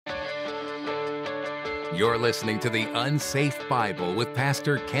You're listening to The Unsafe Bible with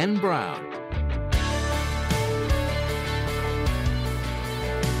Pastor Ken Brown.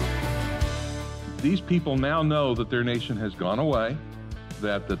 These people now know that their nation has gone away,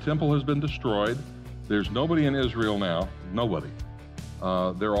 that the temple has been destroyed. There's nobody in Israel now, nobody.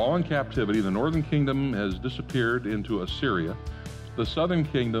 They're all in captivity. The northern kingdom has disappeared into Assyria. The southern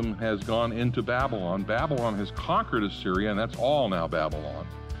kingdom has gone into Babylon. Babylon has conquered Assyria, and that's all now Babylon.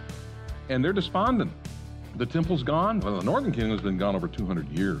 And they're despondent. The temple's gone. Well, the northern kingdom has been gone over 200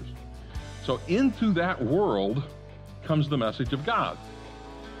 years. So into that world comes the message of God.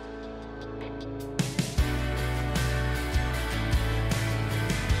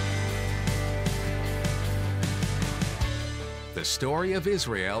 The story of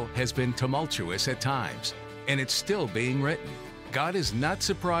Israel has been tumultuous at times, and it's still being written. God is not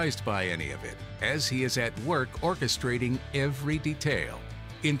surprised by any of it, as He is at work orchestrating every detail.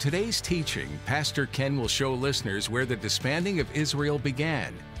 In today's teaching, Pastor Ken will show listeners where the disbanding of Israel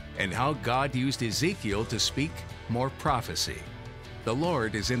began and how God used Ezekiel to speak more prophecy. The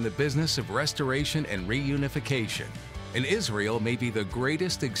Lord is in the business of restoration and reunification, and Israel may be the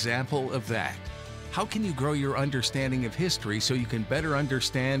greatest example of that. How can you grow your understanding of history so you can better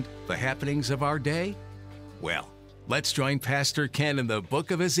understand the happenings of our day? Well, let's join Pastor Ken in the book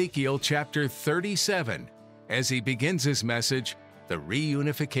of Ezekiel, chapter 37, as he begins his message, The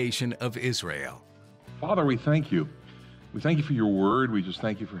Reunification of Israel. Father, we thank you. We thank you for your word. We just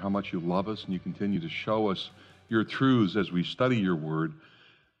thank you for how much you love us and you continue to show us your truths as we study your word.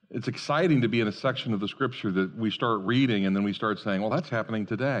 It's exciting to be in a section of the scripture that we start reading and then we start saying, well, that's happening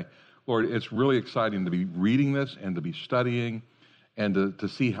today. Lord, it's really exciting to be reading this and to be studying and to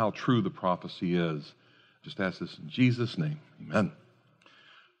see how true the prophecy is. Just ask this in Jesus' name. Amen.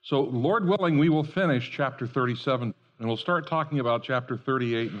 So, Lord willing, we will finish chapter 37, and we'll start talking about chapter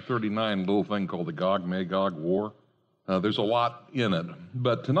 38 and 39, a little thing called the Gog-Magog War. There's a lot in it.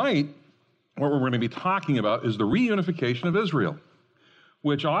 But tonight, what we're going to be talking about is the reunification of Israel,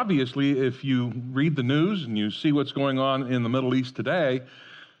 which obviously, if you read the news and you see what's going on in the Middle East today,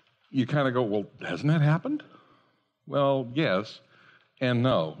 you kind of go, well, hasn't that happened? Well, yes and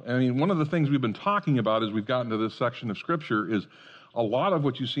no. I mean, one of the things we've been talking about as we've gotten to this section of Scripture is a lot of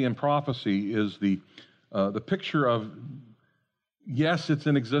what you see in prophecy is the picture of, yes, it's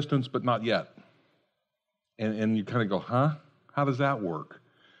in existence, but not yet. And you kind of go, huh? How does that work?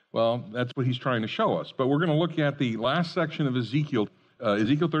 Well, that's what he's trying to show us. But we're going to look at the last section of Ezekiel,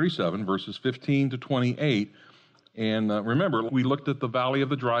 Ezekiel 37, verses 15 to 28. And remember, we looked at the Valley of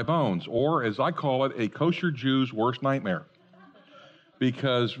the Dry Bones, or as I call it, a kosher Jew's worst nightmare.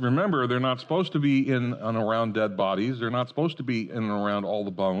 Because remember, they're not supposed to be in and around dead bodies. They're not supposed to be in and around all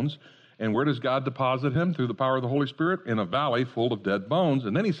the bones. And where does God deposit him? Through the power of the Holy Spirit? In a valley full of dead bones.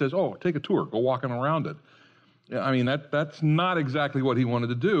 And then he says, oh, take a tour. Go walking around it. I mean, that's not exactly what he wanted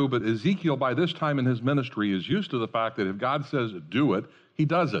to do, but Ezekiel, by this time in his ministry, is used to the fact that if God says do it, he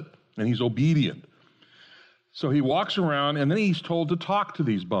does it, and he's obedient. So he walks around, and then he's told to talk to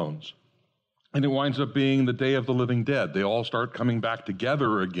these bones. And it winds up being the day of the living dead. They all start coming back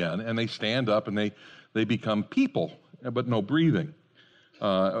together again, and they stand up, and they become people, but no breathing,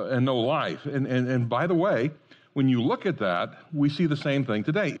 and no life. And by the way, when you look at that, we see the same thing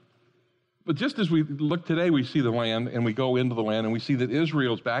today. But just as we look today, we see the land, and we go into the land, and we see that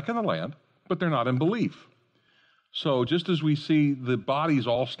Israel's back in the land, but they're not in belief. So just as we see the bodies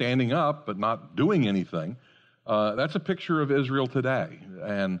all standing up, but not doing anything, that's a picture of Israel today.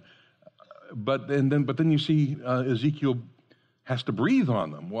 But then you see Ezekiel has to breathe on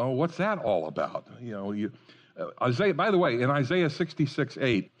them. Well, what's that all about? Isaiah. By the way, in Isaiah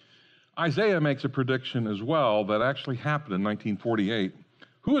 66:8, Isaiah makes a prediction as well that actually happened in 1948.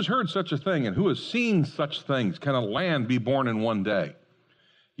 Who has heard such a thing and who has seen such things? Can a land be born in one day?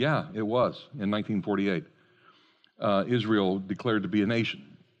 Yeah, it was in 1948. Israel declared to be a nation,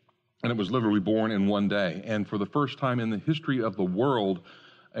 and it was literally born in one day. And for the first time in the history of the world,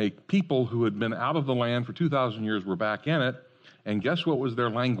 a people who had been out of the land for 2,000 years were back in it, and guess what was their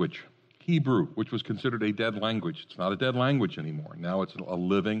language? Hebrew, which was considered a dead language. It's not a dead language anymore. Now it's a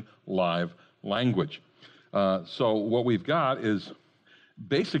living, live language. So what we've got is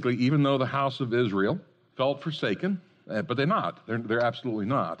basically, even though the house of Israel felt forsaken, but they're not. They're absolutely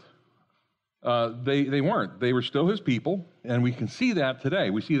not. They weren't. They were still his people, and we can see that today.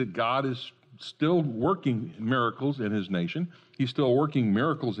 We see that God is still working miracles in his nation. He's still working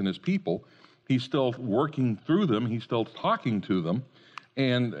miracles in his people. He's still working through them. He's still talking to them.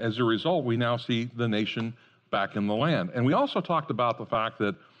 And as a result, we now see the nation back in the land. And we also talked about the fact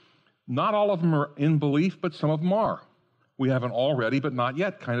that not all of them are in belief, but some of them are. we have an already but not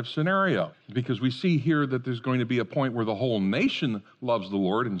yet kind of scenario, because we see here that there's going to be a point where the whole nation loves the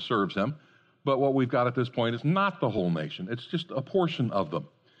Lord and serves him, but what we've got at this point is not the whole nation. It's just a portion of them,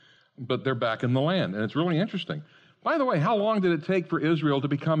 but they're back in the land, and it's really interesting. By the way, how long did it take for Israel to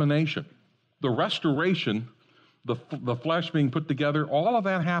become a nation? The restoration, the flesh being put together, all of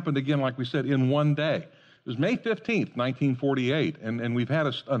that happened, again, like we said, in one day. It was May 15th, 1948, and we've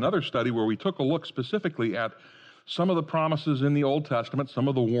had another study where we took a look specifically at some of the promises in the Old Testament, some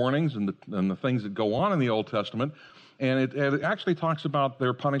of the warnings and the things that go on in the Old Testament, and it actually talks about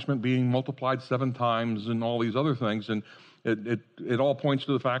their punishment being multiplied 7 times and all these other things, and it all points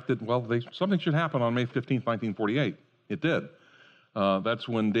to the fact that, well, something should happen on May 15th, 1948. It did. That's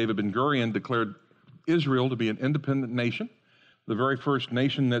when David Ben-Gurion declared Israel to be an independent nation. The very first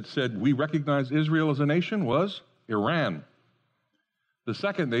nation that said, we recognize Israel as a nation, was Iran. The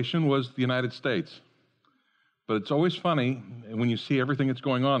second nation was the United States. But it's always funny when you see everything that's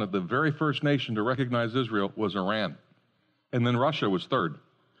going on, that the very first nation to recognize Israel was Iran. And then Russia was third.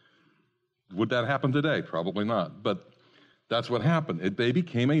 Would that happen today? Probably not. But that's what happened. They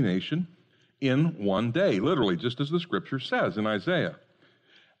became a nation in one day, literally, just as the scripture says in Isaiah.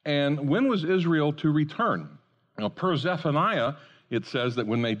 And when was Israel to return? Now, per Zephaniah, it says that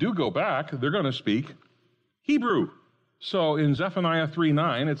when they do go back, they're going to speak Hebrew. So in Zephaniah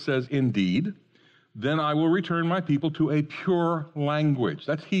 3:9, it says, indeed, then I will return my people to a pure language.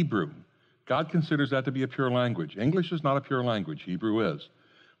 That's Hebrew. God considers that to be a pure language. English is not a pure language. Hebrew is.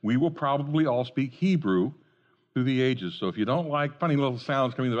 We will probably all speak Hebrew through the ages. So if you don't like funny little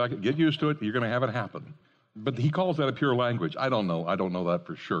sounds coming in the back, get used to it. You're going to have it happen. But he calls that a pure language. I don't know. I don't know that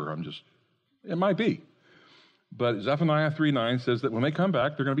for sure. It might be. But Zephaniah 3:9 says that when they come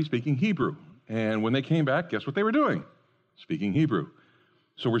back, they're going to be speaking Hebrew. And when they came back, guess what they were doing? Speaking Hebrew.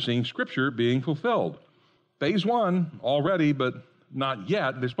 So we're seeing Scripture being fulfilled. Phase 1 already, but not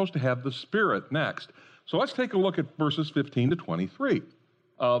yet. They're supposed to have the Spirit next. So let's take a look at verses 15 to 23.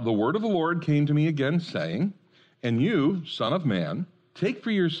 The word of the Lord came to me again, saying, and you, son of man, take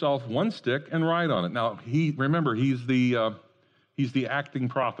for yourself one stick and write on it. Now, remember, he's the acting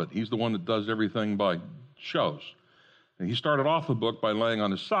prophet. He's the one that does everything by shows. And he started off the book by laying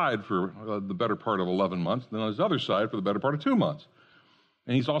on his side for the better part of 11 months, and then on his other side for the better part of 2 months.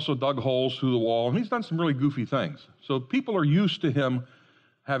 And he's also dug holes through the wall, and he's done some really goofy things. So people are used to him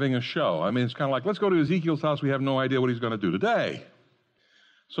having a show. I mean, it's kind of like, let's go to Ezekiel's house. We have no idea what he's going to do today.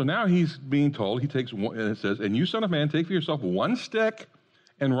 So now he's being told, he takes one, and it says, and you, son of man, take for yourself one stick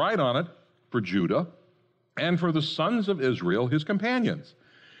and write on it for Judah and for the sons of Israel, his companions.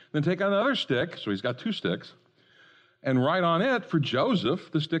 Then take another stick, so he's got 2 sticks, and write on it for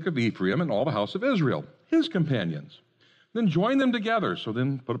Joseph, the stick of Ephraim, and all the house of Israel, his companions. Then join them together, so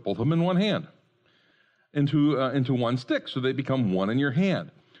then put both of them in one hand, into one stick, so they become one in your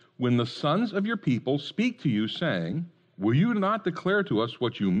hand. When the sons of your people speak to you, saying, will you not declare to us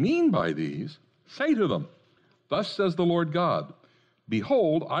what you mean by these? Say to them, thus says the Lord God,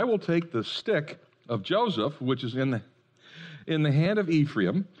 behold, I will take the stick of Joseph, which is in the hand of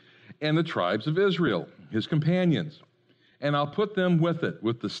Ephraim, and the tribes of Israel, his companions, and I'll put them with it,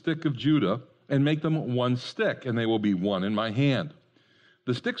 with the stick of Judah, and make them one stick, and they will be one in my hand.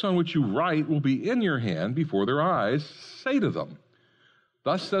 The sticks on which you write will be in your hand before their eyes. Say to them,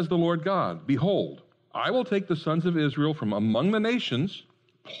 thus says the Lord God, behold, I will take the sons of Israel from among the nations,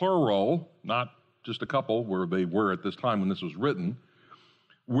 plural, not just a couple where they were at this time when this was written,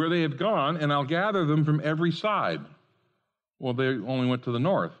 where they have gone, and I'll gather them from every side. Well, they only went to the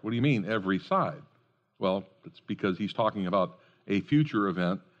north. What do you mean, every side? Well, it's because he's talking about a future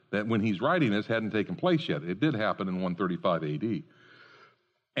event that when he's writing this hadn't taken place yet. It did happen in 135 AD.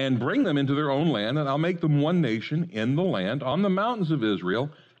 And bring them into their own land, and I'll make them one nation in the land on the mountains of Israel,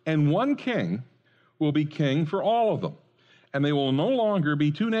 and one king will be king for all of them. And they will no longer be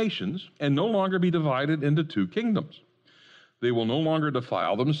 2 nations, and no longer be divided into 2 kingdoms. They will no longer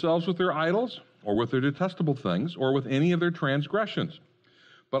defile themselves with their idols, or with their detestable things, or with any of their transgressions.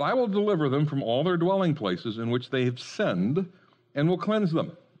 But I will deliver them from all their dwelling places in which they have sinned, and will cleanse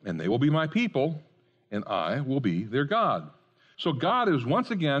them. And they will be my people, and I will be their God. So God is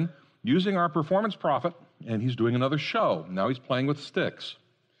once again using our performance prophet, and he's doing another show. Now he's playing with sticks.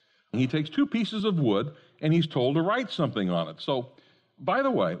 And he takes 2 pieces of wood, and he's told to write something on it. So, by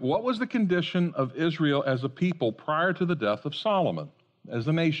the way, what was the condition of Israel as a people prior to the death of Solomon as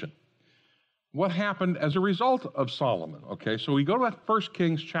a nation? What happened as a result of Solomon? Okay, so we go to 1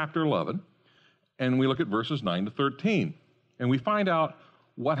 Kings chapter 11, and we look at verses 9 to 13. And we find out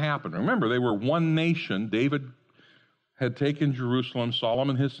what happened. Remember, they were one nation. David had taken Jerusalem.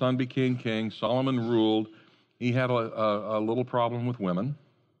 Solomon, his son, became king. Solomon ruled. He had a little problem with women.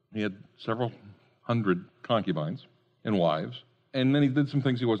 He had several hundred concubines and wives. And then he did some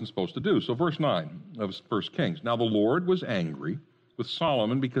things he wasn't supposed to do. So verse 9 of 1 Kings. Now the Lord was angry with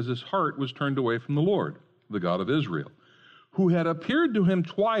Solomon because his heart was turned away from the Lord, the God of Israel, who had appeared to him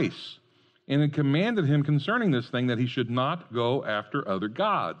twice and had commanded him concerning this thing that he should not go after other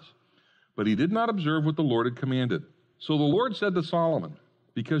gods. But he did not observe what the Lord had commanded. So the Lord said to Solomon,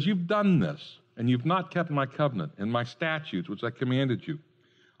 because you've done this, and you've not kept my covenant and my statutes which I commanded you,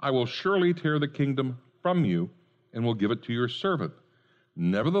 I will surely tear the kingdom from you and will give it to your servant.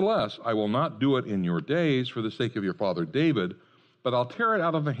 Nevertheless, I will not do it in your days for the sake of your father David, but I'll tear it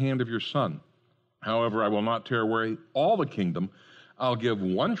out of the hand of your son. However, I will not tear away all the kingdom. I'll give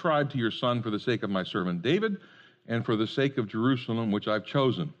one tribe to your son for the sake of my servant David and for the sake of Jerusalem, which I've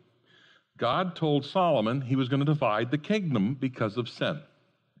chosen. God told Solomon he was going to divide the kingdom because of sin.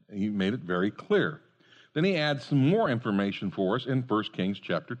 He made it very clear. Then he adds some more information for us in 1 Kings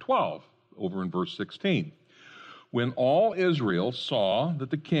chapter 12, over in verse 16. When all Israel saw that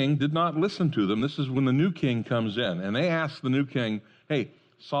the king did not listen to them, this is when the new king comes in, and they ask the new king, hey,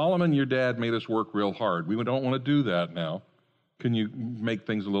 Solomon, your dad made us work real hard. We don't want to do that now. Can you make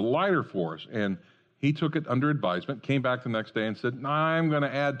things a little lighter for us? And he took it under advisement, came back the next day and said, I'm going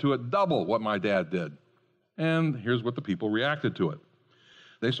to add to it double what my dad did. And here's what the people reacted to it.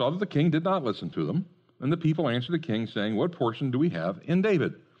 They saw that the king did not listen to them, and the people answered the king, saying, what portion do we have in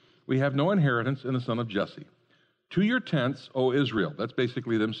David? We have no inheritance in the son of Jesse. To your tents, O Israel. That's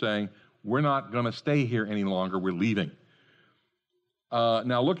basically them saying, we're not going to stay here any longer, we're leaving.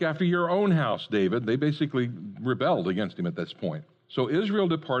 Now look after your own house, David. They basically rebelled against him at this point. So Israel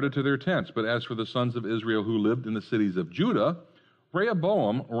departed to their tents, but as for the sons of Israel who lived in the cities of Judah,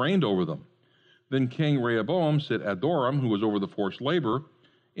 Rehoboam reigned over them. Then King Rehoboam set Adoram, who was over the forced labor,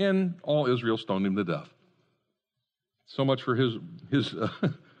 and all Israel stoned him to death. So much for his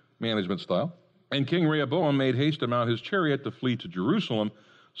management style. And King Rehoboam made haste to mount his chariot to flee to Jerusalem.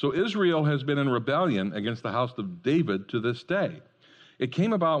 So Israel has been in rebellion against the house of David to this day. It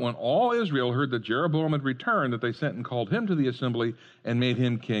came about when all Israel heard that Jeroboam had returned that they sent and called him to the assembly and made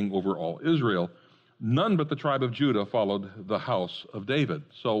him king over all Israel. None but the tribe of Judah followed the house of David.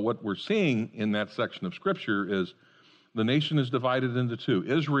 So what we're seeing in that section of Scripture is the nation is divided into two.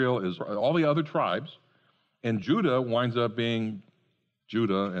 Israel is all the other tribes, and Judah winds up being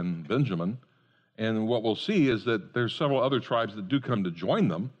Judah and Benjamin. And what we'll see is that there's several other tribes that do come to join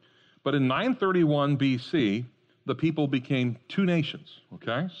them. But in 931 BC, the people became two nations,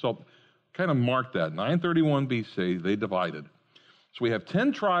 okay? So kind of mark that. 931 BC, they divided. So we have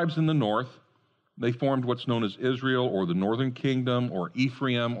 10 tribes in the north. They formed what's known as Israel or the northern kingdom or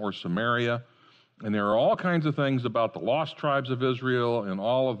Ephraim or Samaria. And there are all kinds of things about the lost tribes of Israel and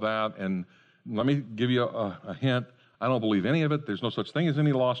all of that. And let me give you a hint. I don't believe any of it. There's no such thing as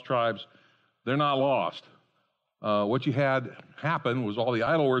any lost tribes. They're not lost. What you had happen was all the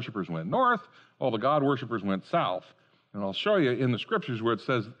idol worshipers went north, all the God worshipers went south. And I'll show you in the scriptures where it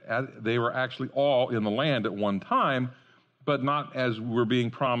says they were actually all in the land at one time, but not as we're being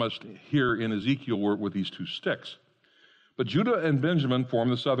promised here in Ezekiel with these two sticks. But Judah and Benjamin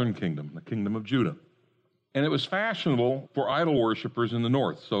formed the southern kingdom, the kingdom of Judah. And it was fashionable for idol worshipers in the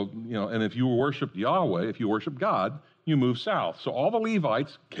north. So, and if you worshiped Yahweh, if you worshiped God, you moved south. So all the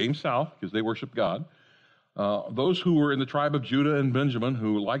Levites came south because they worshiped God. Those who were in the tribe of Judah and Benjamin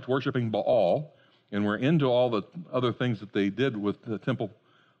who liked worshiping Baal and were into all the other things that they did with the temple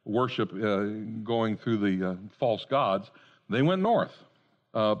worship going through the false gods, they went north.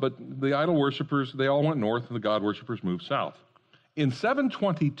 But the idol worshipers, they all went north, and the God worshipers moved south. In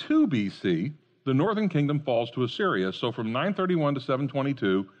 722 BC, the northern kingdom falls to Assyria. So from 931 to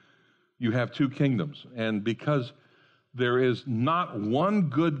 722, you have two kingdoms. And because there is not one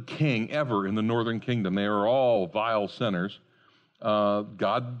good king ever in the northern kingdom, they are all vile sinners,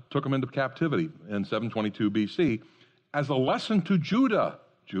 God took them into captivity in 722 BC as a lesson to Judah.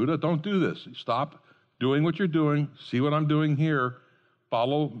 Judah, don't do this. Stop doing what you're doing. See what I'm doing here.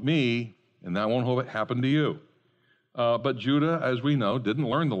 Follow me, and that won't happen to you. But Judah, as we know, didn't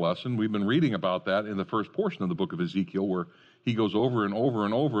learn the lesson. We've been reading about that in the first portion of the book of Ezekiel, where he goes over and over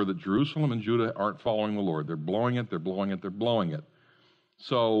and over that Jerusalem and Judah aren't following the Lord. They're blowing it, they're blowing it, they're blowing it.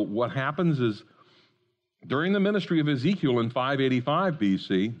 So what happens is, during the ministry of Ezekiel in 585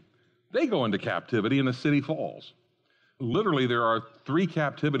 BC, they go into captivity and the city falls. Literally, there are 3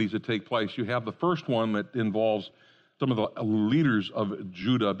 captivities that take place. You have the first one that involves some of the leaders of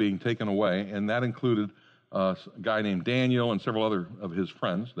Judah being taken away, and that included a guy named Daniel and several other of his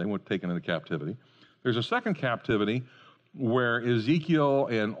friends. They were taken into captivity. There's a second captivity where Ezekiel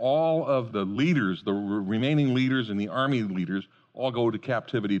and all of the leaders, the remaining leaders and the army leaders, all go to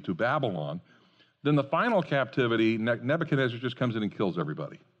captivity to Babylon. Then the final captivity, Nebuchadnezzar just comes in and kills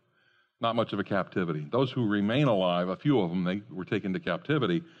everybody. Not much of a captivity. Those who remain alive, a few of them, they were taken to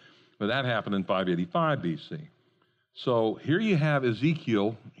captivity, but that happened in 585 BC. So here you have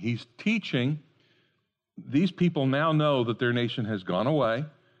Ezekiel. He's teaching. These people now know that their nation has gone away,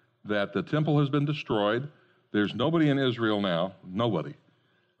 that the temple has been destroyed. There's nobody in Israel now, nobody.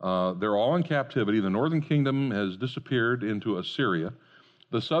 They're all in captivity. The northern kingdom has disappeared into Assyria.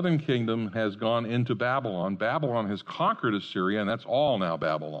 The southern kingdom has gone into Babylon. Babylon has conquered Assyria, and that's all now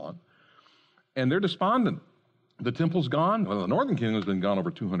Babylon. And they're despondent. The temple's gone. Well, the northern kingdom has been gone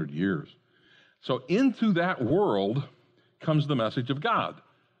over 200 years. So into that world comes the message of God.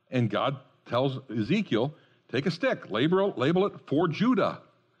 And God tells Ezekiel, take a stick, label it for Judah,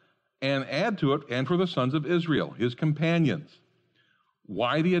 and add to it, and for the sons of Israel, his companions.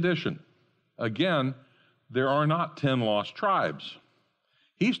 Why the addition? Again, there are not 10 lost tribes.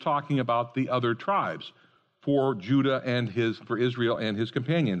 He's talking about the other tribes for Judah and for Israel and his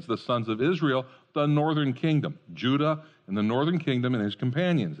companions, the sons of Israel, the northern kingdom. Judah and the northern kingdom and his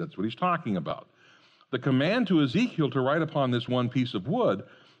companions. That's what he's talking about. The command to Ezekiel to write upon this one piece of wood,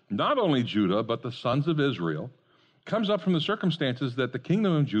 not only Judah, but the sons of Israel, comes up from the circumstances that the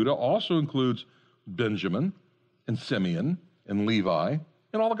kingdom of Judah also includes Benjamin and Simeon and Levi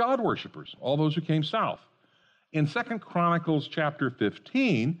and all the God worshipers, all those who came south. In 2 Chronicles chapter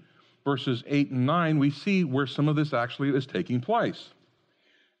 15, verses 8 and 9, we see where some of this actually is taking place.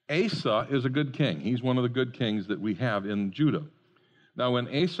 Asa is a good king. He's one of the good kings that we have in Judah. Now, when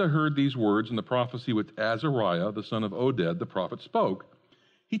Asa heard these words and the prophecy which Azariah, the son of Oded, the prophet, spoke,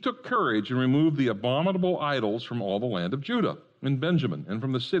 he took courage and removed the abominable idols from all the land of Judah and Benjamin and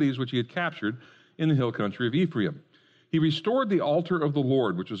from the cities which he had captured in the hill country of Ephraim. He restored the altar of the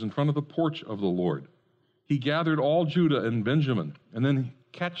Lord, which was in front of the porch of the Lord. He gathered all Judah and Benjamin, and then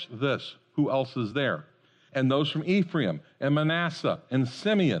catch this, who else is there? And those from Ephraim and Manasseh and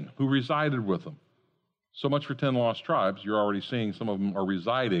Simeon who resided with them. So much for 10 lost tribes. You're already seeing some of them are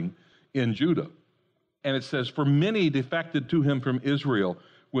residing in Judah. And it says, for many defected to him from Israel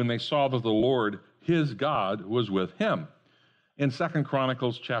when they saw that the Lord, his God, was with him. In 2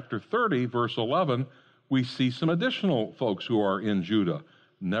 Chronicles chapter 30, verse 11, we see some additional folks who are in Judah.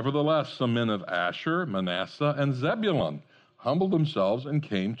 Nevertheless, some men of Asher, Manasseh, and Zebulun humbled themselves and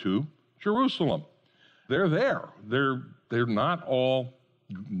came to Jerusalem. They're there. They're not all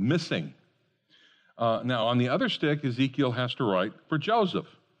missing. Now, on the other stick, Ezekiel has to write for Joseph,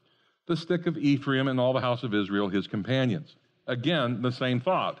 the stick of Ephraim and all the house of Israel, his companions. Again, the same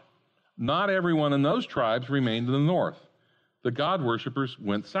thought. Not everyone in those tribes remained in the north. The God worshipers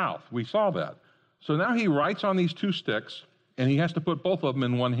went south. We saw that. So now he writes on these two sticks, and he has to put both of them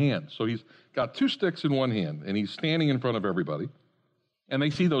in one hand. So he's got two sticks in one hand, and he's standing in front of everybody. And they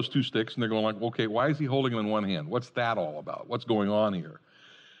see those two sticks, and they're going like, okay, why is he holding them in one hand? What's that all about? What's going on here?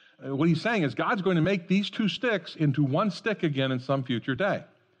 What he's saying is God's going to make these two sticks into one stick again in some future day.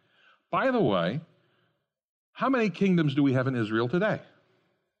 By the way, how many kingdoms do we have in Israel today?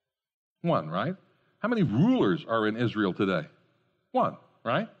 One, right? How many rulers are in Israel today? One,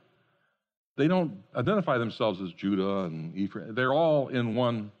 right? They don't identify themselves as Judah and Ephraim. They're all in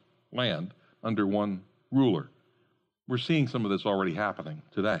one land under one ruler. We're seeing some of this already happening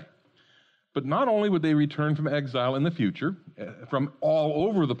today. But not only would they return from exile in the future, from all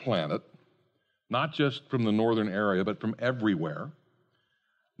over the planet, not just from the northern area, but from everywhere.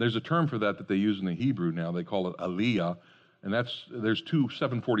 There's a term for that they use in the Hebrew now. They call it aliyah, and there's two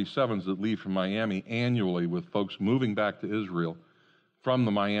 747s that leave from Miami annually with folks moving back to Israel from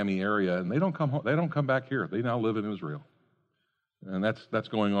the Miami area, and they don't come home, they don't come back here. They now live in Israel, and that's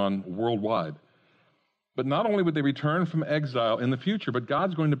going on worldwide. But not only would they return from exile in the future, but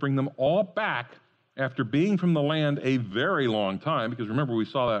God's going to bring them all back after being from the land a very long time, because remember we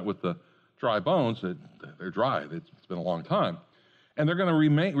saw that with the dry bones, that they're dry, it's been a long time, and they're going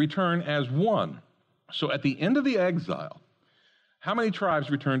to return as one. So at the end of the exile, how many tribes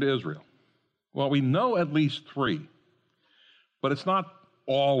returned to Israel? Well, we know at least 3, but it's not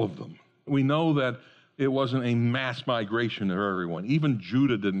all of them. We know that it wasn't a mass migration of everyone. Even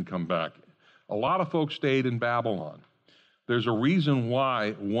Judah didn't come back. A lot of folks stayed in Babylon. There's a reason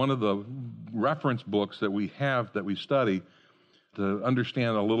why one of the reference books that we have, that we study, to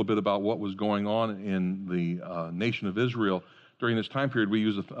understand a little bit about what was going on in the nation of Israel during this time period, we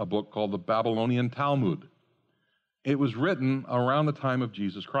use a book called the Babylonian Talmud. It was written around the time of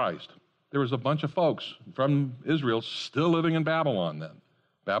Jesus Christ. There was a bunch of folks from Israel still living in Babylon then.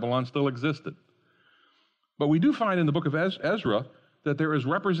 Babylon still existed. But we do find in the book of Ezra that there is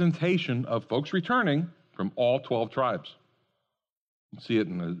representation of folks returning from all 12 tribes. You see it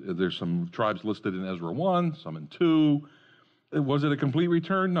there's some tribes listed in Ezra 1, some in 2. Was it a complete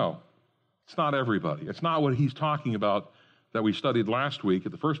return? No. It's not everybody. It's not what he's talking about that we studied last week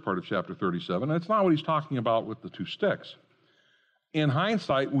at the first part of chapter 37. And it's not what he's talking about with the 2 sticks. In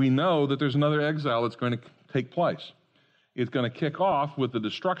hindsight, we know that there's another exile that's going to take place. It's going to kick off with the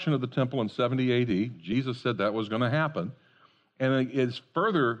destruction of the temple in 70 AD. Jesus said that was going to happen. And it's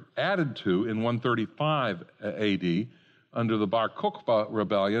further added to in 135 AD under the Bar Kokhba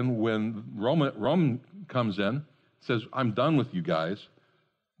rebellion when Rome comes in, says, I'm done with you guys.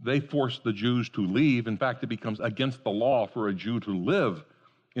 They force the Jews to leave. In fact, it becomes against the law for a Jew to live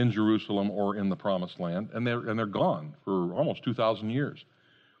in Jerusalem or in the Promised Land, and they're gone for almost 2,000 years.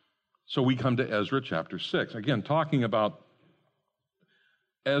 So we come to Ezra chapter 6. Again, talking about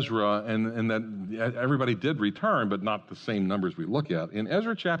Ezra and that everybody did return, but not the same numbers we look at. In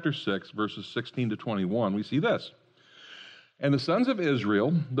Ezra chapter 6, verses 16 to 21, we see this. And the sons of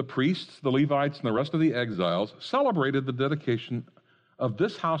Israel, the priests, the Levites, and the rest of the exiles celebrated the dedication of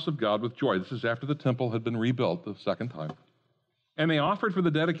this house of God with joy. This is after the temple had been rebuilt the second time. And they offered for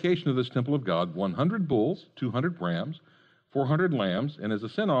the dedication of this temple of God 100 bulls, 200 rams, 400 lambs, and as a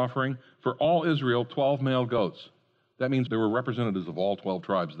sin offering for all Israel, 12 male goats. That means there were representatives of all 12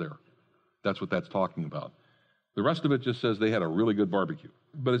 tribes there. That's what that's talking about. The rest of it just says they had a really good barbecue.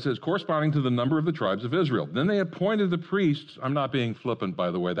 But it says, corresponding to the number of the tribes of Israel. Then they appointed the priests. I'm not being flippant, by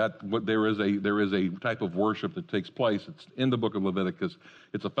the way. There is a type of worship that takes place. It's in the book of Leviticus.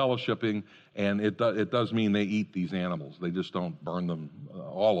 It's a fellowshipping, and it does mean they eat these animals. They just don't burn them,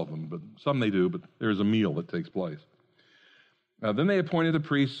 all of them. But some they do, but there's a meal that takes place. Then they appointed the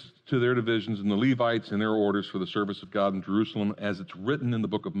priests to their divisions and the Levites in their orders for the service of God in Jerusalem, as it's written in the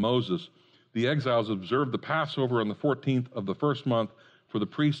book of Moses. The exiles observed the Passover on the 14th of the first month, for the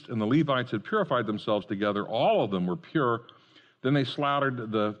priests and the Levites had purified themselves together. All of them were pure. Then they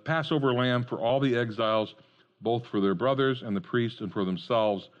slaughtered the Passover lamb for all the exiles, both for their brothers and the priests and for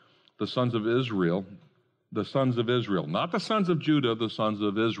themselves, the sons of Israel. The sons of Israel, not the sons of Judah, the sons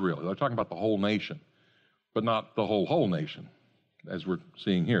of Israel. They're talking about the whole nation, but not the whole nation, as we're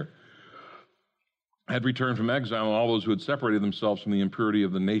seeing here. Had returned from exile, and all those who had separated themselves from the impurity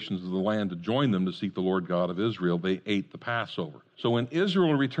of the nations of the land to join them to seek the Lord God of Israel, they ate the Passover. So when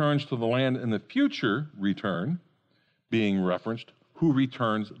Israel returns to the land in the future return, being referenced, who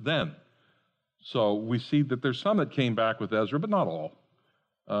returns then? So we see that there's some that came back with Ezra, but not all.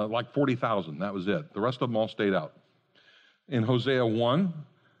 Like 40,000, that was it. The rest of them all stayed out. In Hosea 1,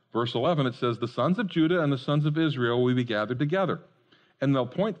 verse 11, it says, the sons of Judah and the sons of Israel will be gathered together, and they'll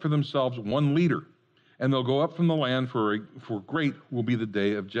appoint for themselves one leader. And they'll go up from the land, for great will be the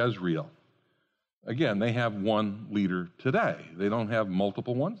day of Jezreel. Again, they have one leader today. They don't have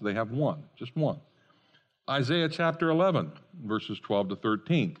multiple ones. They have one, just one. Isaiah chapter 11, verses 12 to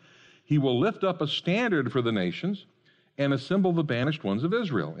 13. He will lift up a standard for the nations and assemble the banished ones of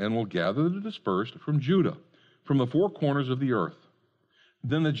Israel, and will gather the dispersed from Judah, from the four corners of the earth.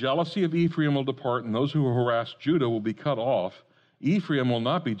 Then the jealousy of Ephraim will depart, and those who harass Judah will be cut off. Ephraim will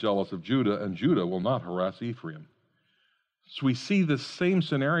not be jealous of Judah, and Judah will not harass Ephraim. So we see this same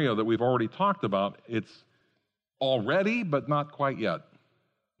scenario that we've already talked about. It's already, but not quite yet.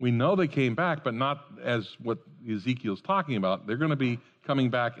 We know they came back, but not as what Ezekiel's talking about. They're going to be coming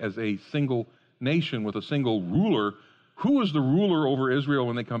back as a single nation with a single ruler. Who is the ruler over Israel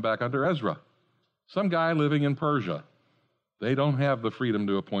when they come back under Ezra? Some guy living in Persia. They don't have the freedom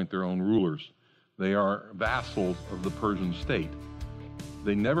to appoint their own rulers. They are vassals of the Persian state.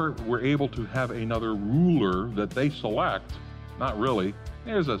 They never were able to have another ruler that they select. Not really.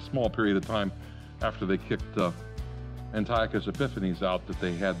 There's a small period of time after they kicked Antiochus Epiphanes out that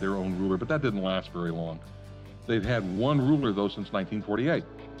they had their own ruler, but that didn't last very long. They've had one ruler, though, since 1948.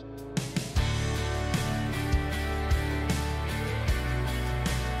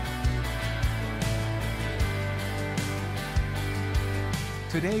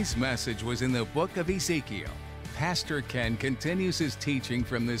 Today's message was in the book of Ezekiel. Pastor Ken continues his teaching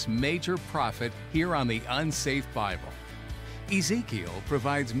from this major prophet here on the Unsafe Bible. Ezekiel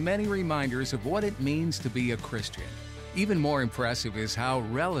provides many reminders of what it means to be a Christian. Even more impressive is how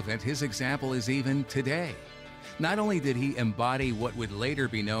relevant his example is even today. Not only did he embody what would later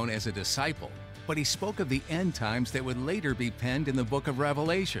be known as a disciple, but he spoke of the end times that would later be penned in the book of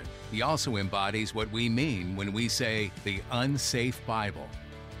Revelation. He also embodies what we mean when we say the unsafe Bible.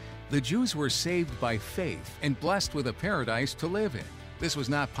 The Jews were saved by faith and blessed with a paradise to live in. This was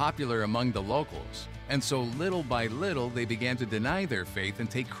not popular among the locals, and so little by little they began to deny their faith and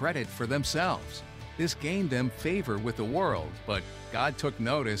take credit for themselves. This gained them favor with the world, but God took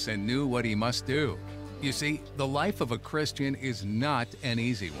notice and knew what he must do. You see, the life of a Christian is not an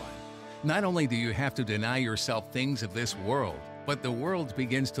easy one. Not only do you have to deny yourself things of this world, but the world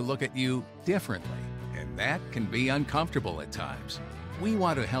begins to look at you differently, and that can be uncomfortable at times. We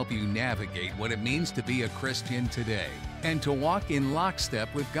want to help you navigate what it means to be a Christian today and to walk in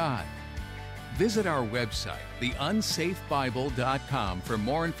lockstep with God. Visit our website, theunsafebible.com, for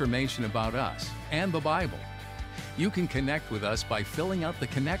more information about us and the Bible. You can connect with us by filling out the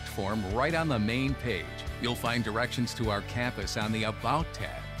Connect form right on the main page. You'll find directions to our campus on the About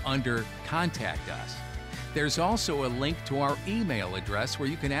tab under Contact Us. There's also a link to our email address where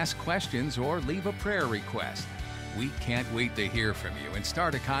you can ask questions or leave a prayer request. We can't wait to hear from you and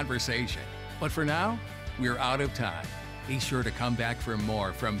start a conversation. But for now, we're out of time. Be sure to come back for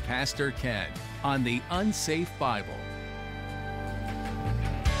more from Pastor Ken on the Unsafe Bible.